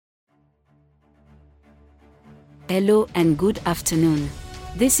Hello and good afternoon.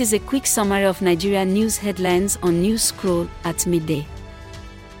 This is a quick summary of Nigeria news headlines on News Scroll at midday.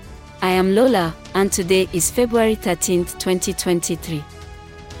 I am Lola, and today is February 13, 2023.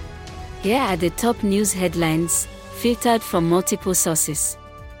 Here are the top news headlines, filtered from multiple sources.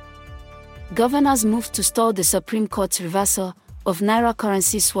 Governors move to stall the Supreme Court's reversal of Naira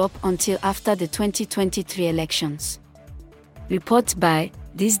currency swap until after the 2023 elections. Report by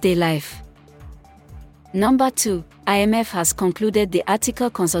This Day Life. Number 2. IMF has concluded the article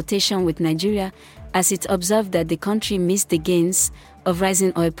consultation with Nigeria as it observed that the country missed the gains of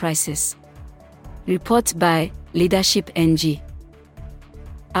rising oil prices. Report by Leadership NG.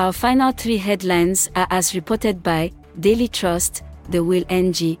 Our final 3 headlines are as reported by Daily Trust, The Will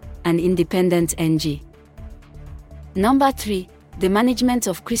NG, and Independent NG. Number 3. The management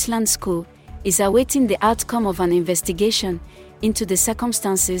of Chrisland School is awaiting the outcome of an investigation into the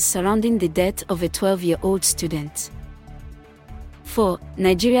circumstances surrounding the death of a 12-year-old student. 4.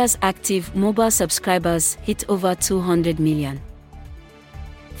 Nigeria's active mobile subscribers hit over 200 million.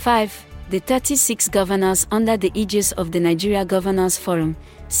 5. The 36 governors under the aegis of the Nigeria Governors Forum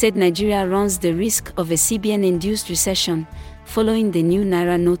said Nigeria runs the risk of a CBN-induced recession following the new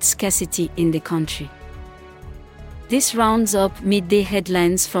Naira note scarcity in the country. This rounds up midday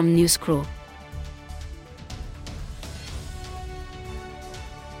headlines from News Scroll.